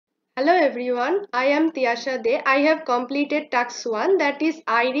Hello everyone, I am TiyasaDeyAI. I have completed task 1, that is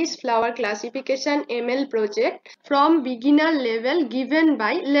iris flower classification ML project from beginner level given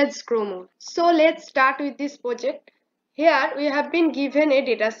by Let's Grow More. So let's start with this project. Here we have been given a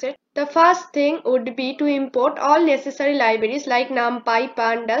dataset. The first thing would be to import all necessary libraries like NumPy,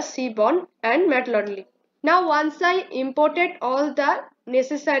 Pandas, Seaborn and Matplotlib. Now once I imported all the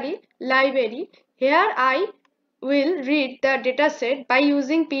necessary library, here I will read the dataset by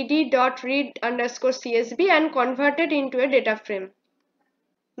using pd.read_csv and convert it into a data frame.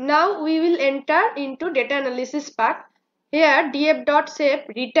 Now we will enter into data analysis part. Here df.shape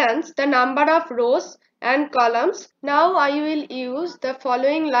returns the number of rows and columns. Now I will use the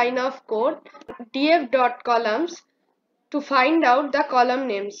following line of code df.columns to find out the column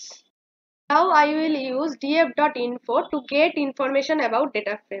names. Now I will use df.info to get information about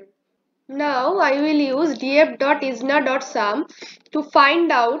data frame. Now I will use df.isna.sum to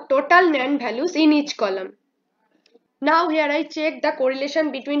find out total NaN values in each column. Now here I check the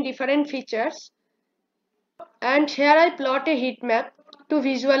correlation between different features and here I plot a heat map to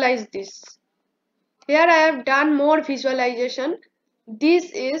visualize this. Here I have done more visualization. This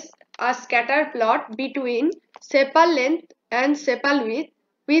is a scatter plot between sepal length and sepal width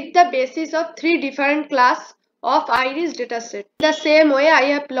with the basis of 3 different class of iris dataset. The same way I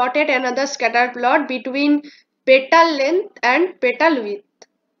have plotted another scatter plot between petal length and petal width.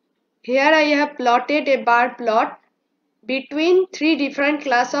 Here I have plotted a bar plot between 3 different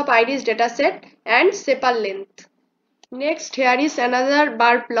class of iris dataset and sepal length. Next, here is another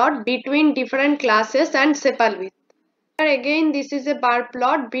bar plot between different classes and sepal width. Here again this is a bar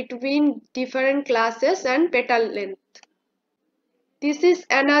plot between different classes and petal length. This is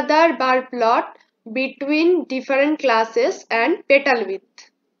another bar plot between different classes and petal width.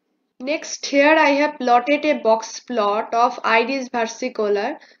 Next, here I have plotted a box plot of iris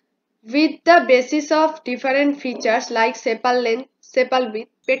versicolor with the basis of different features like sepal length, sepal width,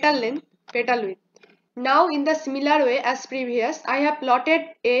 petal length, petal width. Now in the similar way as previous, I have plotted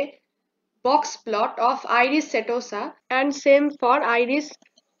a box plot of iris setosa and same for iris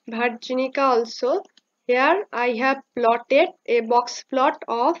virginica also. Here I have plotted a box plot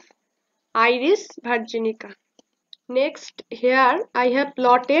of iris virginica. Next, here I have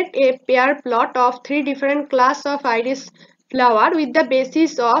plotted a pair plot of 3 different class of iris flower with the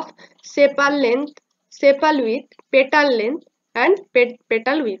basis of sepal length, sepal width, petal length and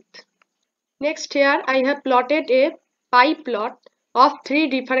petal width. Next, here I have plotted a pie plot of 3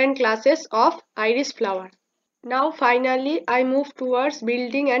 different classes of iris flower. Now finally I move towards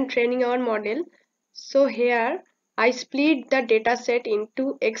building and training our model. So here I split the dataset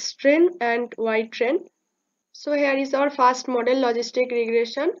into X-train and Y-train. So here is our first model, logistic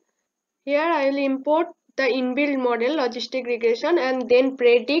regression. Here I will import the inbuilt model logistic regression and then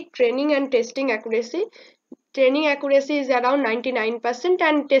predict training and testing accuracy. Training accuracy is around 99%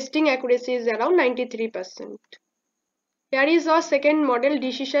 and testing accuracy is around 93%. Here is our second model,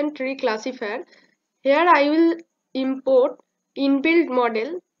 decision tree classifier. Here I will import inbuilt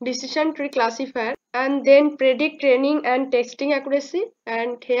model decision tree classifier and then predict training and testing accuracy,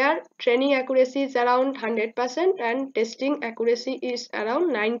 and here training accuracy is around 100% and testing accuracy is around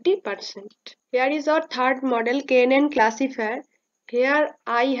 90%. Here is our third model, KNN classifier. Here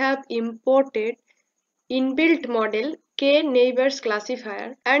I have imported inbuilt model K neighbors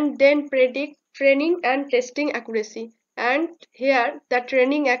classifier and then predict training and testing accuracy, and here the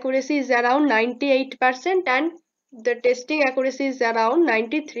training accuracy is around 98% and the testing accuracy is around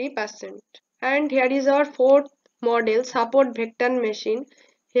 93%. And here is our fourth model, support vector machine.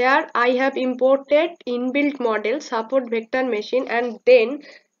 Here I have imported inbuilt model support vector machine and then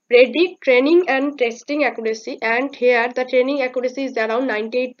predict training and testing accuracy, and here the training accuracy is around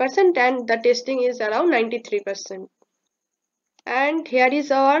 98% and the testing is around 93%. And here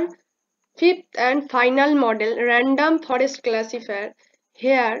is our fifth and final model, random forest classifier.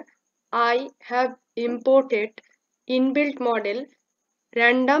 Here I have imported inbuilt model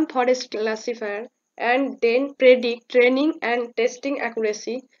random forest classifier and then predict training and testing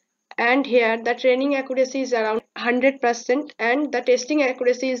accuracy, and here the training accuracy is around 100% and the testing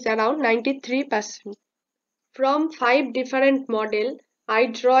accuracy is around 93%. From 5 different models, I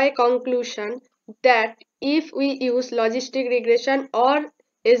draw a conclusion that if we use logistic regression or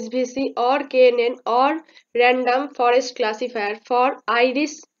SVC or KNN or random forest classifier for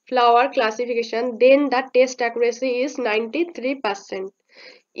iris flower classification, then the test accuracy is 93%.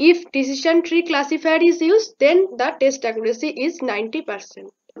 If decision tree classifier is used, then the test accuracy is 90%.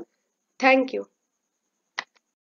 Thank you.